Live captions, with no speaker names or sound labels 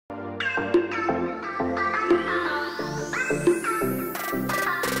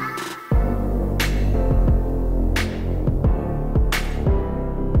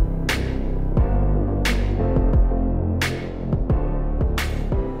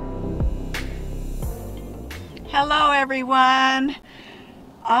Hello everyone.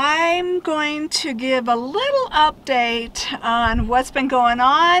 I'm going to give a little update on what's been going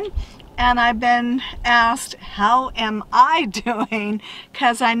on, and I've been asked how am I doing,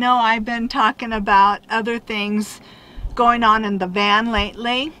 because I know I've been talking about other things going on in the van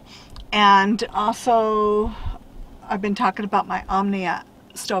lately, and also I've been talking about my Omnia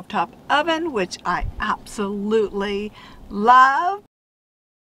stovetop oven, which I absolutely love,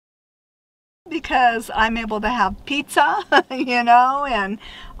 because I'm able to have pizza, you know, and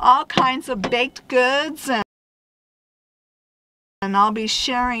all kinds of baked goods, and I'll be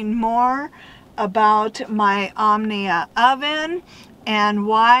sharing more about my Omnia oven and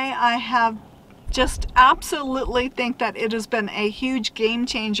why I have just absolutely think that it has been a huge game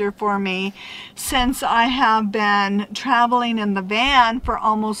changer for me since I have been traveling in the van for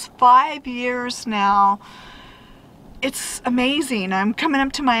almost 5 years now. It's amazing. I'm coming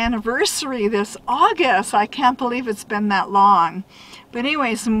up to my anniversary this August. I can't believe it's been that long. But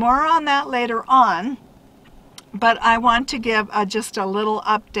anyways, more on that later on. But I want to give just a little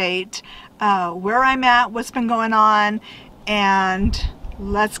update where I'm at, what's been going on, and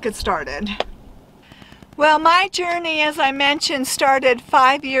let's get started. Well, my journey, as I mentioned, started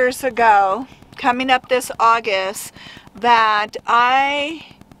 5 years ago, coming up this August, that I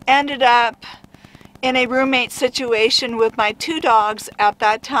ended up in a roommate situation with my 2 dogs at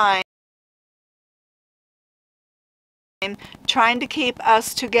that time, trying to keep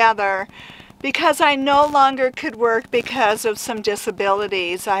us together because I no longer could work because of some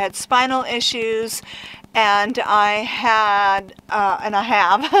disabilities. I had spinal issues, and I had, and I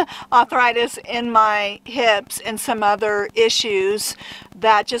have arthritis in my hips and some other issues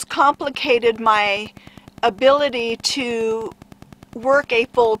that just complicated my ability to work a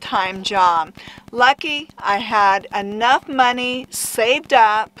full-time job. Lucky I had enough money saved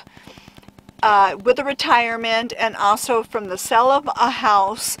up with a retirement and also from the sale of a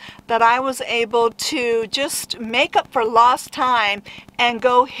house that I was able to just make up for lost time and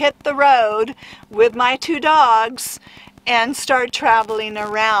go hit the road with my 2 dogs and start traveling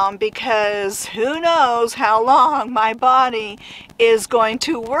around, because who knows how long my body is going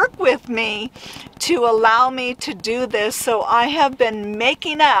to work with me to allow me to do this. So I have been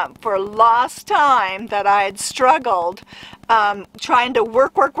making up for lost time that I had struggled trying to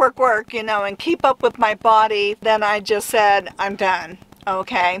work, you know, and keep up with my body. Then I just said, I'm done.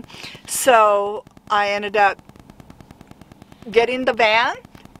 Okay. So I ended up getting the van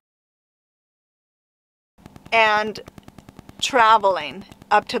and traveling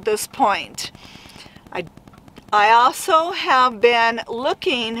up to this point. I also have been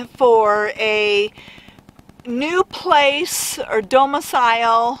looking for a new place or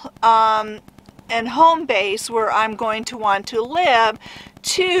domicile and home base where I'm going to want to live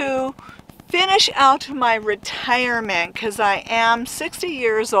to finish out my retirement, because I am 60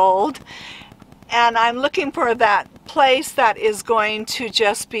 years old and I'm looking for that place that is going to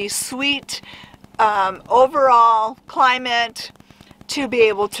just be sweet overall climate to be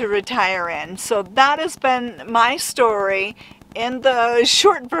able to retire in. So that has been my story in the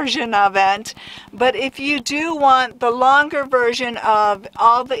short version of it. But if you do want the longer version of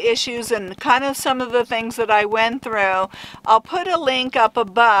all the issues and kind of some of the things that I went through, I'll put a link up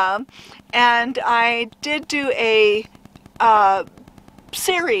above. And I did do a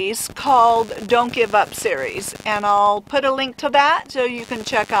series called Don't Give Up series, and I'll put a link to that so you can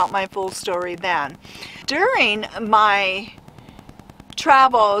check out my full story then. During my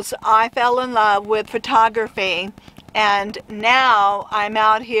travels, I fell in love with photography, and now I'm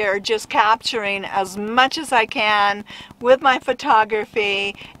out here just capturing as much as I can with my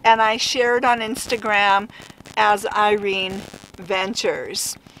photography, and I share it on Instagram as Irene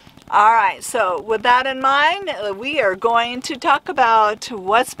Ventures. Alright, so with that in mind, we are going to talk about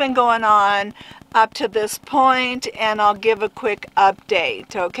what's been going on up to this point, and I'll give a quick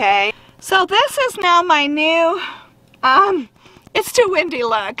update, okay? So this is now my new, it's too windy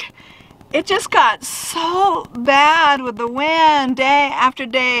look. It just got so bad with the wind day after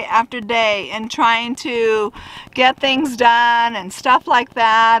day after day, and trying to get things done and stuff like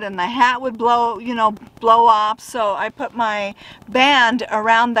that, and the hat would blow, you know, blow off. So I put my band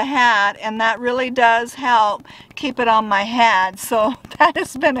around the hat, and that really does help keep it on my head. So that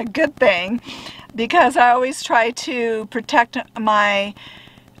has been a good thing, because I always try to protect my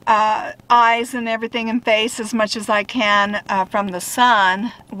eyes and everything and face as much as I can from the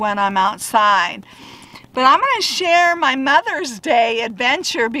sun when I'm outside. But I'm going to share my Mother's Day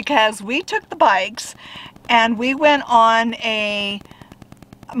adventure, because we took the bikes and we went on a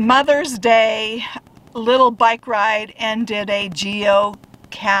Mother's Day little bike ride and did a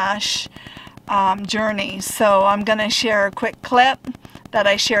geocache journey. So I'm going to share a quick clip that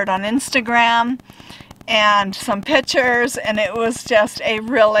I shared on Instagram and some pictures, and it was just a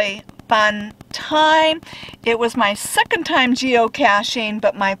really fun time. It was my second time geocaching,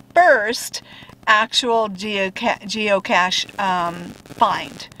 but my first actual geocache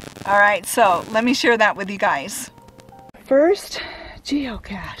find. All right, so let me share that with you guys. First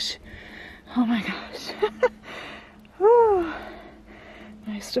geocache. Oh my gosh. Whew.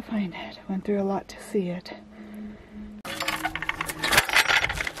 Nice to find it. Went through a lot to see it.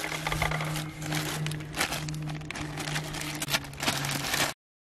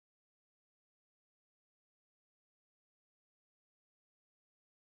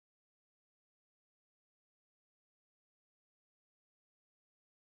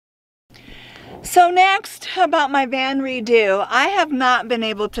 So next, about my van redo, I have not been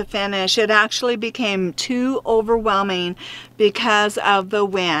able to finish. It actually became too overwhelming because of the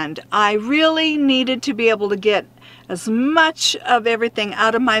wind. I really needed to be able to get as much of everything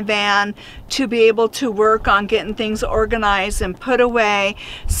out of my van to be able to work on getting things organized and put away.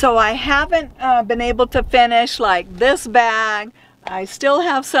 So I haven't been able to finish like this bag. I still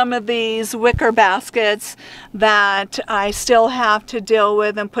have some of these wicker baskets that I still have to deal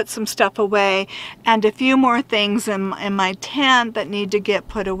with and put some stuff away, and a few more things in my tent that need to get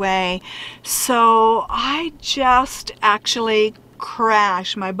put away. So I just actually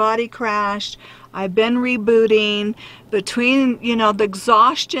crashed. My body crashed. I've been rebooting between, you know, the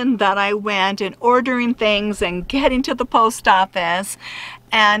exhaustion that I went and ordering things and getting to the post office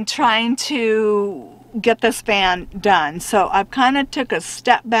and trying to get this van done. So I've kind of took a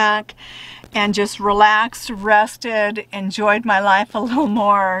step back and just relaxed, rested, enjoyed my life a little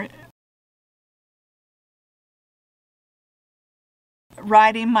more.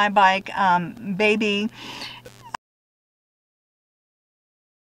 Riding my bike, baby,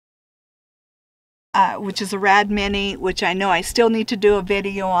 which is a Rad Mini, which I know I still need to do a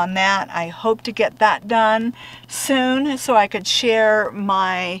video on that. I hope to get that done soon so I could share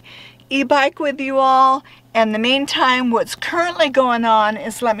my e-bike with you all. In the meantime, what's currently going on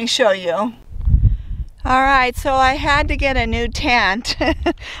is, let me show you. Alright, so I had to get a new tent.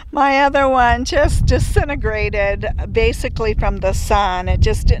 My other one just disintegrated basically from the sun. It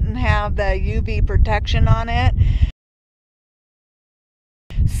just didn't have the UV protection on it.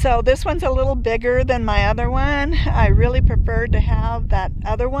 So this one's a little bigger than my other one. I really preferred to have that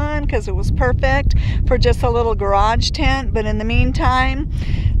other one because it was perfect for just a little garage tent. But in the meantime,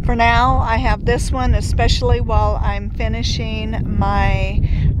 for now, I have this one, especially while I'm finishing my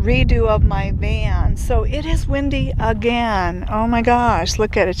redo of my van. So it is windy again. Oh my gosh,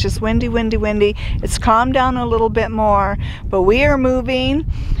 look at it. It's just windy, windy, windy. It's calmed down a little bit more, but we are moving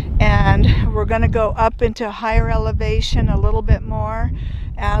and we're going to go up into higher elevation a little bit more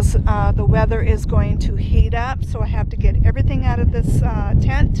as the weather is going to heat up. So I have to get everything out of this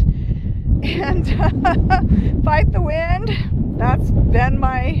tent and fight the wind. That's been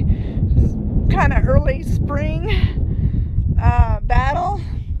my kind of early spring battle.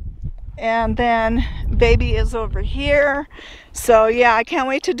 And then baby is over here. So yeah, I can't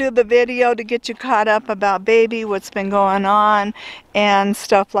wait to do the video to get you caught up about baby, what's been going on and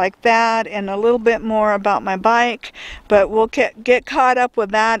stuff like that, and a little bit more about my bike. But we'll get caught up with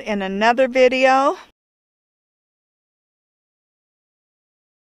that in another video.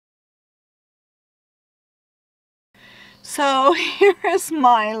 So here is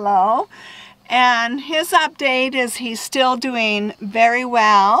Milo, and his update is he's still doing very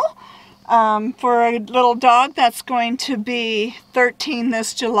well. For a little dog that's going to be 13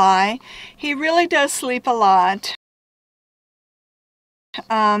 this July, he really does sleep a lot.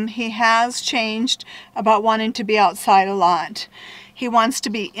 He has changed about wanting to be outside a lot. He wants to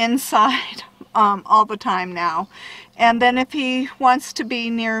be inside all the time now. And then if he wants to be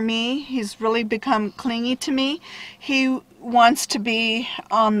near me, he's really become clingy to me. He wants to be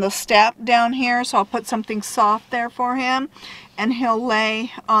on the step down here, so I'll put something soft there for him and he'll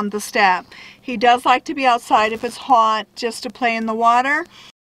lay on the step. He does like to be outside if it's hot, just to play in the water.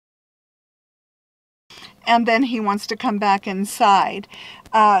 And then he wants to come back inside.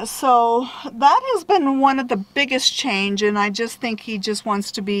 So that has been one of the biggest change, and I just think he just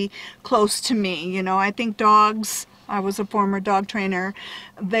wants to be close to me. You know, I think dogs, I was a former dog trainer,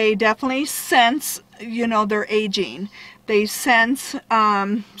 they definitely sense, you know, they're aging. They sense,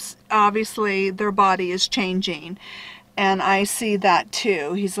 obviously, their body is changing. And I see that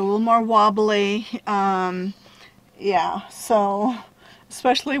too. He's a little more wobbly. Yeah, so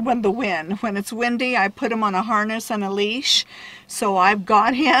especially when it's windy, I put him on a harness and a leash. So I've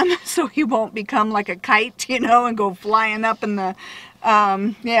got him so he won't become like a kite, you know, and go flying up in the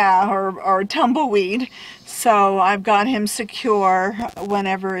Yeah, or tumbleweed. So I've got him secure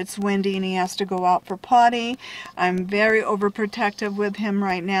whenever it's windy and he has to go out for potty. I'm very overprotective with him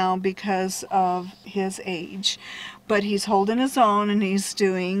right now because of his age. But he's holding his own and he's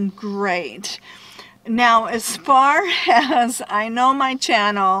doing great. Now, as far as I know my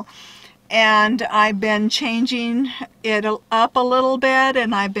channel, and I've been changing it up a little bit,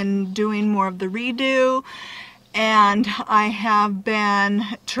 and I've been doing more of the redo, and I have been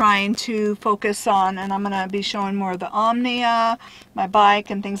trying to focus on, and I'm going to be showing more of the Omnia, my bike,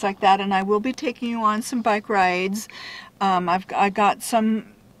 and things like that, and I will be taking you on some bike rides. I got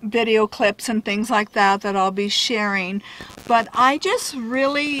some video clips and things like that that I'll be sharing, but I just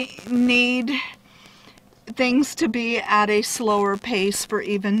really need things to be at a slower pace for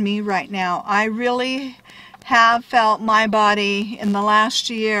even me right now. I really have felt my body in the last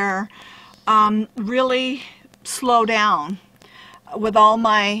year really slow down with all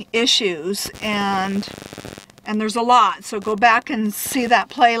my issues, and there's a lot, so go back and see that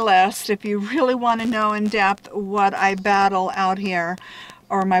playlist if you really want to know in depth what I battle out here,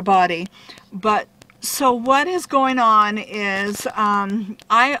 or my body. But so what is going on is I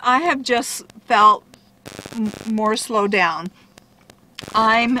have just felt more slowed down.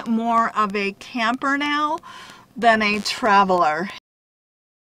 I'm more of a camper now than a traveler,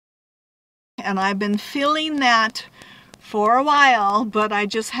 and I've been feeling that for a while, but I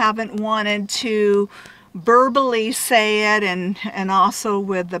just haven't wanted to verbally say it, and also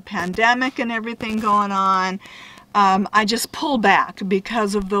with the pandemic and everything going on, I just pull back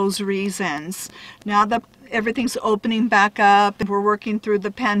because of those reasons. Now that everything's opening back up and we're working through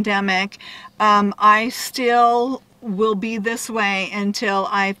the pandemic, I still will be this way until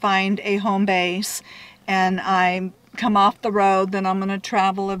I find a home base and I come off the road. Then I'm going to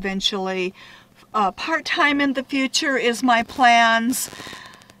travel eventually. Part-time in the future is my plans.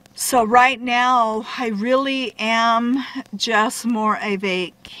 So right now I really am just more of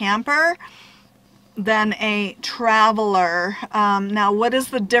a camper than a traveler. Now, what is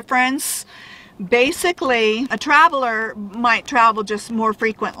the difference? Basically, a traveler might travel just more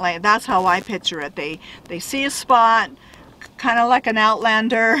frequently. That's how I picture it. They see a spot, kind of like an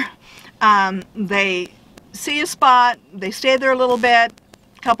outlander. They see a spot, they stay there a little bit,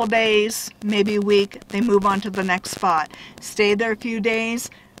 a couple days, maybe a week, they move on to the next spot. Stay there a few days,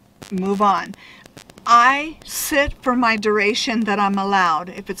 move on. I sit for my duration that I'm allowed.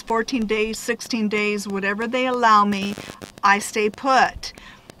 If it's 14 days, 16 days, whatever they allow me, I stay put.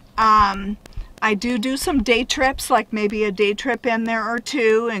 I do some day trips, like maybe a day trip in there or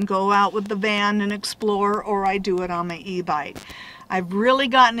two, and go out with the van and explore, or I do it on my e-bike. I've really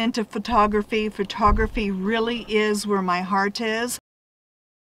gotten into photography. Photography really is where my heart is.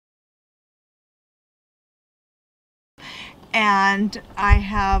 And I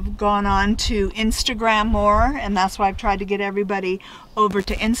have gone on to Instagram more, and that's why I've tried to get everybody over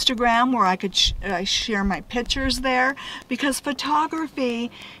to Instagram, where I could share my pictures there, because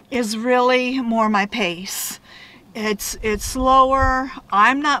photography is really more my pace. It's slower.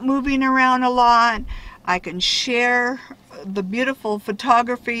 I'm not moving around a lot. I can share the beautiful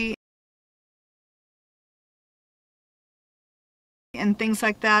photography and things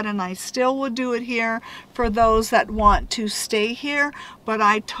like that, and I still will do it here for those that want to stay here, but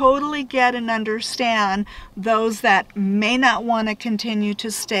I totally get and understand those that may not want to continue to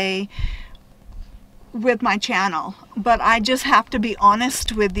stay with my channel. But I just have to be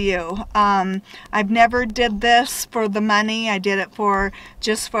honest with you. I've never did this for the money. I did it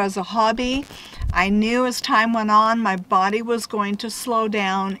just as a hobby. I knew as time went on my body was going to slow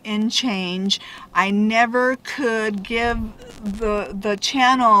down and change. I never could give the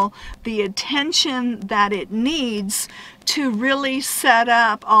channel the attention that it needs to really set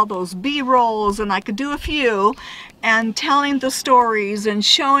up all those B-rolls, and I could do a few, and telling the stories and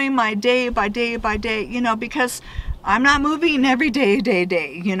showing my day by day by day, you know, because I'm not moving every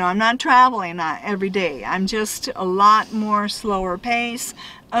day, you know, I'm not traveling every day. I'm just a lot more slower pace,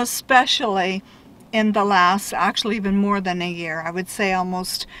 especially in the last, actually even more than a year. I would say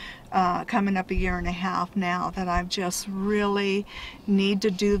almost coming up a year and a half now, that I've just really need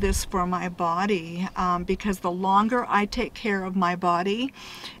to do this for my body, because the longer I take care of my body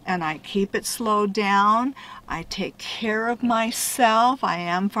and I keep it slowed down, I take care of myself. I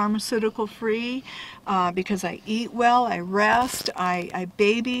am pharmaceutical free because I eat well, I rest, I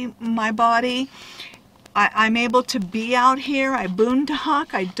baby my body. I'm able to be out here. I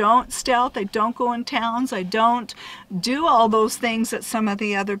boondock. I don't stealth. I don't go in towns. I don't do all those things that some of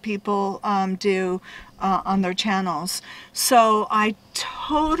the other people do. on their channels. So I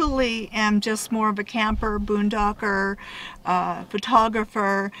totally am just more of a camper, boondocker,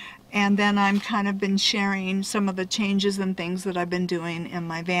 photographer, and then I'm kind of been sharing some of the changes and things that I've been doing in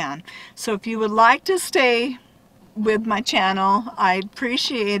my van. So if you would like to stay with my channel, I'd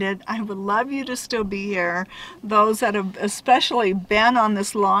appreciate it. I would love you to still be here, those that have especially been on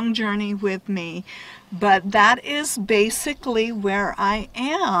this long journey with me. But that is basically where I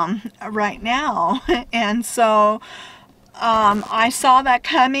am right now. And so I saw that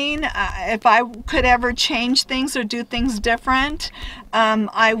coming. If I could ever change things or do things different,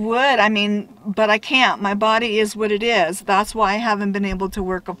 I would. I mean, but I can't. My body is what it is. That's why I haven't been able to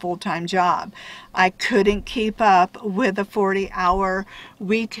work a full-time job. I couldn't keep up with a 40-hour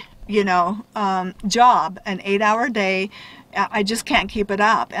week, you know, job, an 8-hour day. I just can't keep it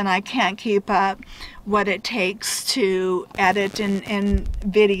up, and I can't keep up what it takes to edit and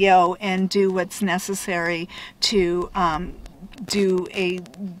video and do what's necessary to do a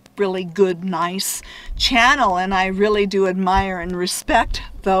really good, nice channel. And I really do admire and respect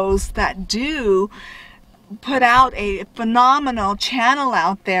those that do put out a phenomenal channel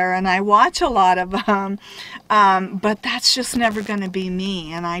out there, and I watch a lot of them, but that's just never going to be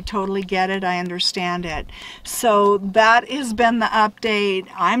me, and I totally get it. I understand it. So that has been the update.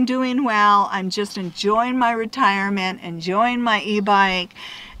 I'm doing well. I'm just enjoying my retirement, enjoying my e-bike,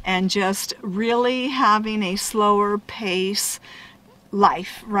 and just really having a slower pace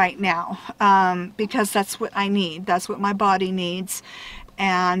life right now, because that's what I need. That's what my body needs.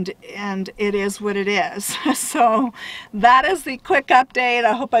 And it is what it is. So that is the quick update.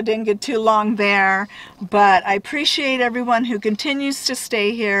 I hope I didn't get too long there, but I appreciate everyone who continues to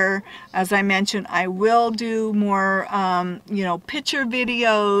stay here. As I mentioned, I will do more, you know, picture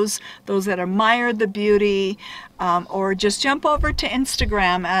videos, those that admire the beauty, or just jump over to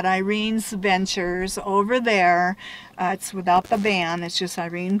Instagram at Irene's Ventures over there. It's without the van, it's just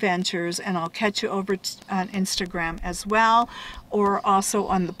Irene Ventures, and I'll catch you over on Instagram as well, or also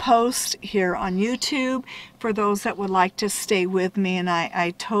on the post here on YouTube for those that would like to stay with me. And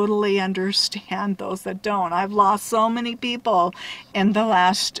I totally understand those that don't. I've lost so many people in the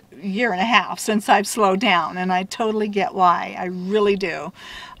last year and a half since I've slowed down, and I totally get why. I really do.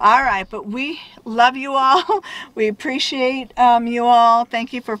 All right, but we love you all. We appreciate you all.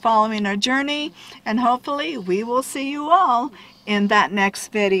 Thank you for following our journey, and hopefully we will see you all in that next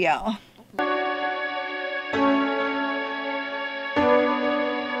video.